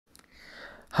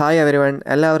Hi everyone,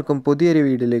 എല്ലാവർക്കും പുതിയൊരു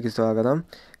വീഡിയോയിലേക്ക് സ്വാഗതം.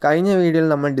 കഴിഞ്ഞ വീഡിയോയിൽ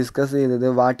നമ്മൾ ഡിസ്കസ് ചെയ്തത്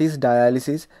what is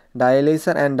dialysis,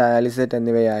 ഡയാലൈസർ and dialysate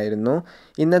എന്നിവയായിരുന്നു.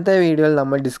 ഇന്നത്തെ വീഡിയോയിൽ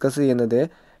നമ്മൾ ഡിസ്കസ് ചെയ്യുന്നത്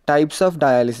ടൈപ്സ് ഓഫ്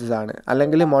ഡയാലിസിസ് ആണ്,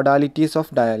 അല്ലെങ്കിൽ modalities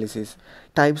of dialysis.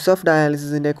 Types of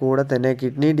ഡയാലിസിസിൻ്റെ കൂടെ തന്നെ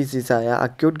kidney ഡിസീസായ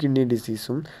acute kidney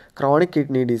ഡിസീസും chronic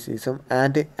kidney ഡിസീസും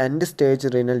and end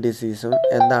stage renal ഡിസീസും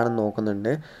എന്താണെന്ന്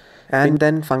നോക്കുന്നുണ്ട്. And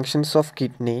then functions of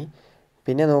kidney,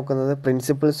 പിന്നെ നോക്കുന്നത്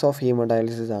പ്രിൻസിപ്പിൾസ് ഓഫ്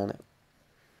ഹീമോഡയാലിസിസ് ആണ്.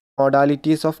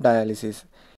 മൊഡാലിറ്റീസ് ഓഫ് ഡയാലിസിസ്,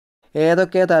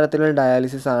 ഏതൊക്കെ തരത്തിലുള്ള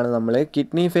ഡയാലിസിസ് ആണ് നമ്മൾ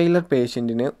കിഡ്നി ഫെയിലർ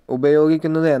പേഷ്യൻറ്റിന്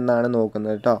ഉപയോഗിക്കുന്നത് എന്നാണ്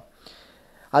നോക്കുന്നത് കേട്ടോ.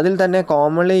 അതിൽ തന്നെ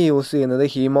കോമൺലി യൂസ് ചെയ്യുന്നത്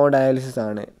ഹീമോഡയാലിസിസ്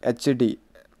ആണ്, HD.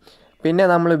 പിന്നെ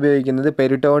നമ്മൾ ഉപയോഗിക്കുന്നത്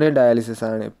പെരിറ്റോണിയൽ ഡയാലിസിസ്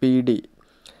ആണ്, PD.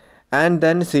 ആൻഡ്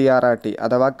ദെൻ CRRT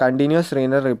അഥവാ കണ്ടിന്യൂസ്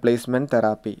റീനൽ റീപ്ലേസ്മെൻറ്റ്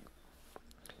തെറാപ്പി.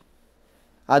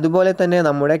 അതുപോലെ തന്നെ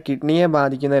നമ്മുടെ കിഡ്നിയെ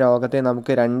ബാധിക്കുന്ന രോഗത്തെ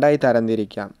നമുക്ക് രണ്ടായി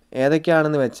തരംതിരിക്കാം.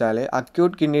 ഏതൊക്കെയാണെന്ന് വെച്ചാൽ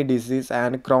acute kidney disease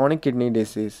and chronic kidney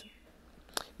disease.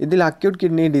 ഇതിൽ അക്യൂട്ട്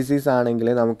കിഡ്നി ഡിസീസ് ആണെങ്കിൽ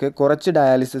നമുക്ക് കുറച്ച്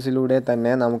ഡയാലിസിസിലൂടെ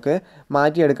തന്നെ നമുക്ക്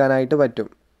മാറ്റിയെടുക്കാനായിട്ട് പറ്റും.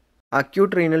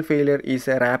 Acute renal failure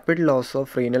is A rapid loss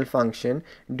of renal function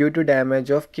due to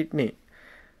damage of kidney.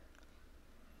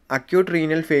 Acute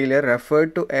renal failure referred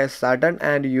to as sudden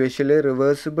and usually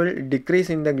reversible decrease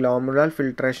in the glomerular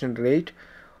filtration rate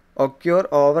occur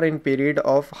over in period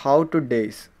of how to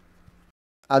days.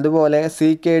 അതുപോലെ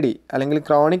CKD അല്ലെങ്കിൽ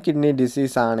chronic kidney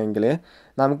disease ആണെങ്കിൽ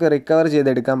നമുക്ക് recover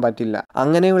ചെയ്തെടുക്കാൻ പറ്റില്ല.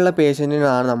 അങ്ങനെയുള്ള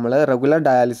പേഷ്യൻറ്റിനാണ് നമ്മൾ regular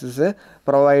dialysis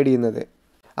provide ചെയ്യുന്നത്,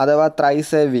 അഥവാ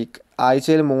ത്രൈസ് എ വീക്ക്,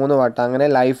 ആഴ്ചയിൽ 3 വട്ടം, അങ്ങനെ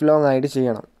ലൈഫ് ലോങ് ആയിട്ട്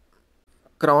ചെയ്യണം.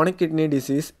 Chronic kidney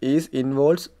disease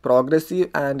involves progressive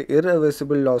and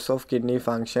irreversible loss of kidney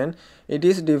function. It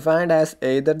is defined as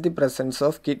either the presence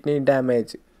of kidney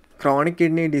damage. Chronic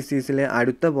kidney diseaseലെ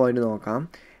അടുത്ത point നോക്കാം.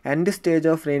 End stage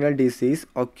of renal disease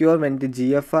occur when the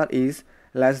GFR is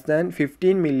less than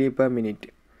 15 ml/min.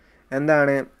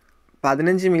 എന്താണ്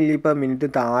 15 ml/min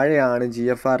താഴെയാണ്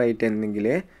GFR rate എന്നെങ്കിൽ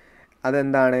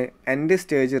അതെന്താണ് end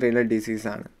stage renal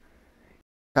ഡിസീസാണ്.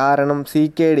 കാരണം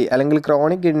CKD അല്ലെങ്കിൽ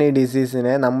chronic kidney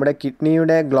ഡിസീസിനെ നമ്മുടെ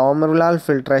കിഡ്നിയുടെ ഗ്ലോമറുലാർ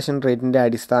ഫിൽട്രേഷൻ റേറ്റിൻ്റെ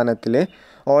അടിസ്ഥാനത്തിൽ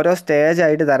ഓരോ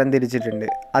സ്റ്റേജായിട്ട് തരംതിരിച്ചിട്ടുണ്ട്.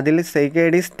 അതിൽ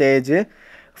CKD സ്റ്റേജ്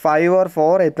 5 or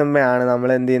 4 എത്തുമ്പോഴാണ് നമ്മൾ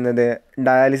എന്ത് ചെയ്യുന്നത്,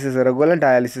 ഡയാലിസിസ്, റെഗുലർ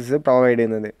ഡയാലിസിസ് പ്രൊവൈഡ്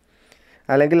ചെയ്യുന്നത്,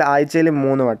 അല്ലെങ്കിൽ ആഴ്ചയിൽ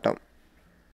 3 വട്ടം.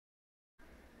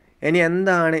 ഇനി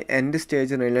എന്താണ് എൻഡ്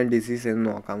സ്റ്റേജ് റീനൽ ഡിസീസ് എന്ന്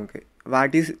നോക്കാം നമുക്ക്.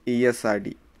 What is ESRD?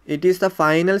 It is the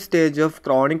final stage of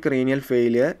chronic renal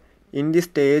failure. In the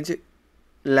stage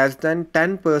less than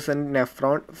 10%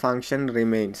 nephron function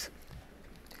remains.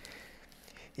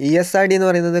 ESRD എന്ന്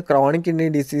പറയുന്നത് ക്രോണിക് കിഡ്നി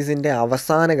ഡിസീസിൻ്റെ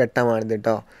അവസാന ഘട്ടമാണിത്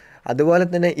കേട്ടോ. അതുപോലെ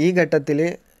തന്നെ ഈ ഘട്ടത്തിൽ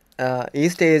ഈ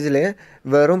സ്റ്റേജിൽ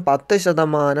വെറും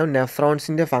 10%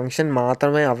 നെഫ്രോൺസിൻ്റെ ഫങ്ഷൻ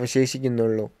മാത്രമേ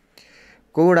അവശേഷിക്കുന്നുള്ളൂ.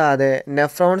 കൂടാതെ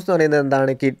നെഫ്രോൺസ് എന്ന് പറയുന്നത്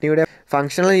എന്താണ്, കിഡ്നിയുടെ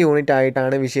ഫങ്ഷണൽ യൂണിറ്റ്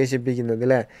ആയിട്ടാണ് വിശേഷിപ്പിക്കുന്നത്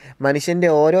അല്ലേ. മനുഷ്യൻ്റെ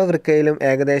ഓരോ വൃക്കയിലും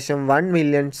ഏകദേശം 1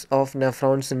 million ഓഫ്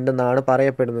നെഫ്രോൺസ് ഉണ്ടെന്നാണ്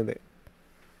പറയപ്പെടുന്നത്.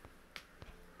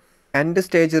 End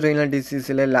stage renal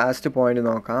ഡിസീസിലെ last point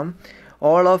നോക്കാം.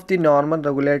 All of the normal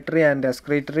regulatory and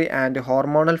excretory and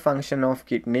hormonal function of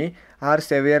kidney R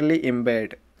സെവിയർലി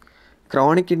impaired.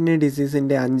 Chronic kidney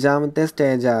ഡിസീസിൻ്റെ 5ാമത്തെ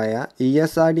സ്റ്റേജായ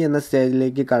ESRD എന്ന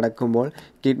സ്റ്റേജിലേക്ക് കടക്കുമ്പോൾ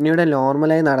കിഡ്നിയുടെ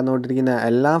നോർമലായി നടന്നുകൊണ്ടിരിക്കുന്ന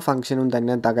എല്ലാ ഫങ്ഷനും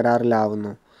തന്നെ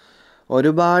തകരാറിലാവുന്നു.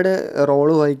 ഒരുപാട്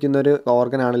റോള് വഹിക്കുന്നൊരു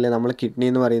ഓർഗനാണല്ലേ നമ്മൾ കിഡ്നി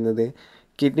എന്ന് പറയുന്നത്.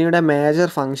 കിഡ്നിയുടെ മേജർ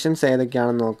ഫങ്ഷൻസ്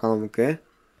ഏതൊക്കെയാണെന്ന് നോക്കാം നമുക്ക്.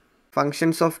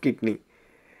 Functions of kidney: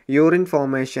 urine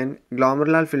formation,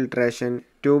 glomerular filtration,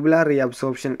 tubular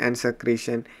reabsorption and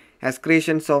secretion,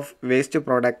 excretions of waste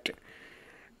product,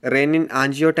 renin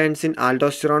angiotensin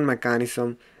aldosterone mechanism,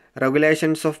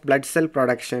 regulations of blood cell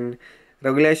production,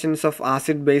 regulations of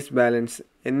acid base balance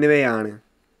എന്നിവയാണ്.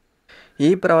 ഈ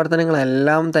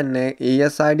പ്രവർത്തനങ്ങളെല്ലാം തന്നെ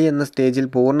ESRD എന്ന സ്റ്റേജിൽ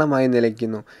പൂർണ്ണമായി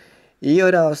നിലയ്ക്കുന്നു. ഈ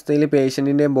ഒരു അവസ്ഥയിൽ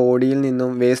പേഷ്യൻറ്റിൻ്റെ ബോഡിയിൽ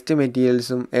നിന്നും waste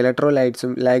മെറ്റീരിയൽസും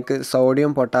ഇലക്ട്രോലൈറ്റ്സും like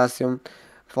sodium, potassium,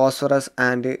 phosphorus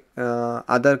and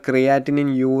other creatinine,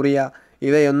 urea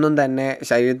ഇവയൊന്നും തന്നെ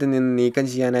ശരീരത്തിൽ നിന്ന് നീക്കം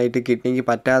ചെയ്യാനായിട്ട് കിഡ്നിക്ക്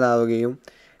പറ്റാതാവുകയും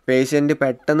പേഷ്യൻ്റ്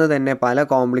പെട്ടെന്ന് തന്നെ പല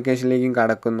കോംപ്ലിക്കേഷനിലേക്കും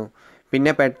കടക്കുന്നു.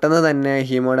 പിന്നെ പെട്ടെന്ന് തന്നെ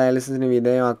ഹീമോഡയാലിസിസിന്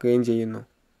വിധേയമാക്കുകയും ചെയ്യുന്നു.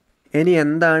 ഇനി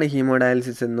എന്താണ്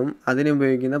ഹീമോഡയാലിസിസ് എന്നും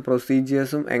അതിനുപയോഗിക്കുന്ന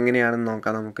പ്രൊസീജിയേഴ്സും എങ്ങനെയാണെന്ന്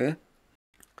നോക്കാം നമുക്ക്.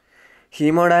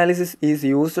 Haemodialysis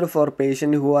is used for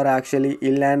patient who are actually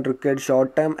ഇൽ and required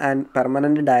short term and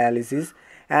permanent dialysis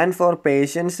and for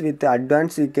patients with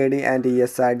advanced CKD and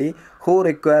ESRD who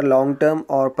require long-term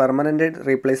or permanent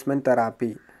replacement therapy.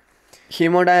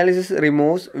 Hemodialysis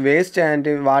removes waste and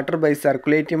water by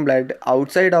circulating blood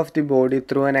outside of the body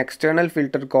through an external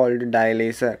filter called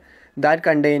dialyser that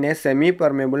contains a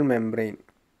semi-permeable membrane.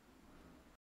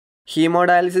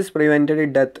 Hemodialysis prevented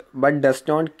death but does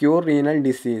not cure renal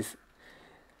disease.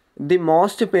 The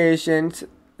most patients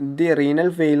the renal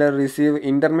failure receive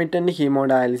intermittent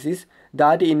hemodialysis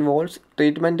that involves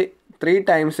treatment 3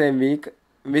 times a week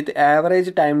with average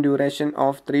time duration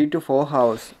of 3 to 4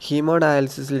 hours.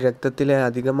 ഹീമോഡയാലിസിസിൽ രക്തത്തിലെ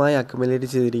അധികമായി accumulate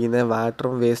ചെയ്തിരിക്കുന്ന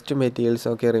വാട്ടറും waste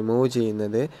മെറ്റീരിയൽസും ഒക്കെ remove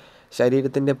ചെയ്യുന്നത്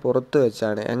ശരീരത്തിൻ്റെ പുറത്ത്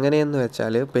വെച്ചാണ്. എങ്ങനെയെന്ന്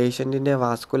വെച്ചാൽ പേഷ്യൻറ്റിൻ്റെ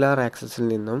വാസ്കുലാർ ആക്സസിൽ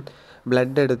നിന്നും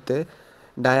ബ്ലഡ് എടുത്ത്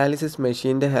ഡയാലിസിസ്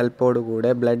മെഷീൻ്റെ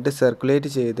ഹെൽപ്പോടുകൂടെ ബ്ലഡ്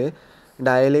സർക്കുലേറ്റ് ചെയ്ത്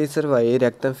ഡയലൈസർ വഴി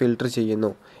രക്തം ഫിൽട്ടർ ചെയ്യുന്നു.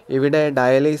 ഇവിടെ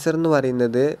ഡയലൈസർ എന്ന്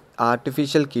പറയുന്നത്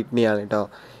ആർട്ടിഫിഷ്യൽ കിഡ്നിയാണ് കേട്ടോ.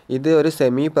 ഇത് ഒരു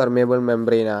സെമി പെർമിയബിൾ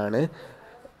മെംബ്രെയിനാണ്.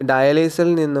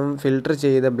 ഡയലൈസറിൽ നിന്നും ഫിൽട്ടർ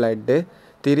ചെയ്ത ബ്ലഡ്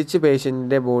തിരിച്ച്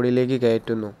പേഷ്യൻറ്റിൻ്റെ ബോഡിയിലേക്ക്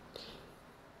കയറ്റുന്നു.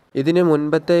 ഇതിന്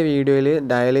മുൻപത്തെ വീഡിയോയിൽ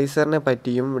ഡയലൈസറിനെ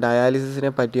പറ്റിയും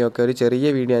ഡയാലിസിസിനെ പറ്റിയും ഒക്കെ ഒരു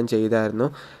ചെറിയ വീഡിയോ ഞാൻ ചെയ്തായിരുന്നു.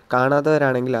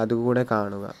 കാണാത്തവരാണെങ്കിൽ അതുകൂടെ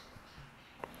കാണുക.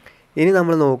 ഇനി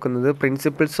നമ്മൾ നോക്കുന്നത്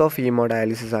പ്രിൻസിപ്പിൾസ് ഓഫ്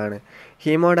ഹീമോഡയാലിസിസ് ആണ്.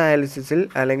 ഹീമോഡയാലിസിസിൽ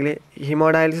അല്ലെങ്കിൽ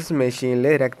ഹീമോഡയാലിസിസ് മെഷീനിൽ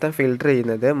രക്തം ഫിൽട്ടർ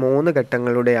ചെയ്യുന്നത് 3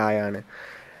 ഘട്ടങ്ങളുടെ ആയാണ്.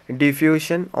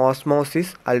 ഡിഫ്യൂഷൻ,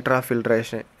 ഓസ്മോസിസ്, അൾട്രാ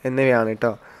ഫിൽട്രേഷൻ എന്നിവയാണ്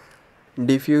കേട്ടോ.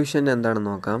 ഡിഫ്യൂഷൻ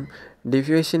എന്താണെന്ന് നോക്കാം.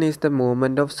 Diffusion is the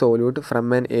movement of solute from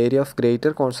an area of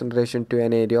greater concentration to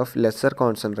an area of lesser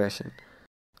concentration.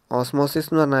 Osmosis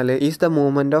എന്ന് പറഞ്ഞാൽ is the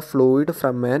movement of fluid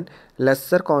from an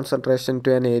lesser concentration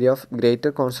to an area of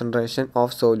greater concentration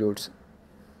of സോല്യൂട്ട്സ്.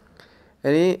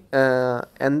 ഇനി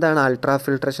എന്താണ് ultra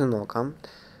filtration നോക്കാം.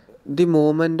 The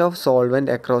movement of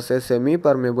solvent across A semi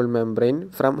permeable membrane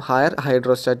from higher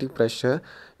hydrostatic pressure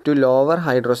to lower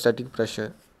hydrostatic pressure.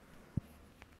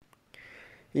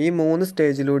 ഈ 3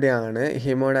 സ്റ്റേജിലൂടെയാണ്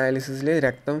ഹീമോഡയാലിസിസിൽ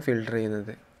രക്തം filter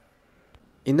ചെയ്യുന്നത്.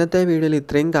 ഇന്നത്തെ വീഡിയോയിൽ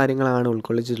ഇത്രയും കാര്യങ്ങളാണ്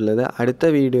ഉൾക്കൊള്ളിച്ചിട്ടുള്ളത്. അടുത്ത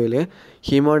വീഡിയോയിൽ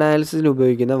ഹീമോഡയാലിസിസിൽ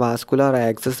ഉപയോഗിക്കുന്ന വാസ്കുലാർ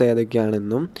ആക്സസ്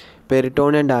ഏതൊക്കെയാണെന്നും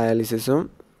പെരിറ്റോണിയൽ ഡയാലിസിസും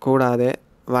കൂടാതെ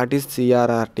വാട്ട് ഈസ്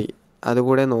CRRT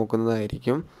അതുകൂടെ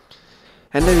നോക്കുന്നതായിരിക്കും.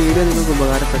 എൻ്റെ വീഡിയോ നിങ്ങൾക്ക്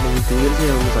ഉപകാരപ്പെട്ടെങ്കിൽ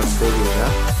തീർച്ചയായും സബ്സ്ക്രൈബ്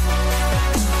ചെയ്യുക.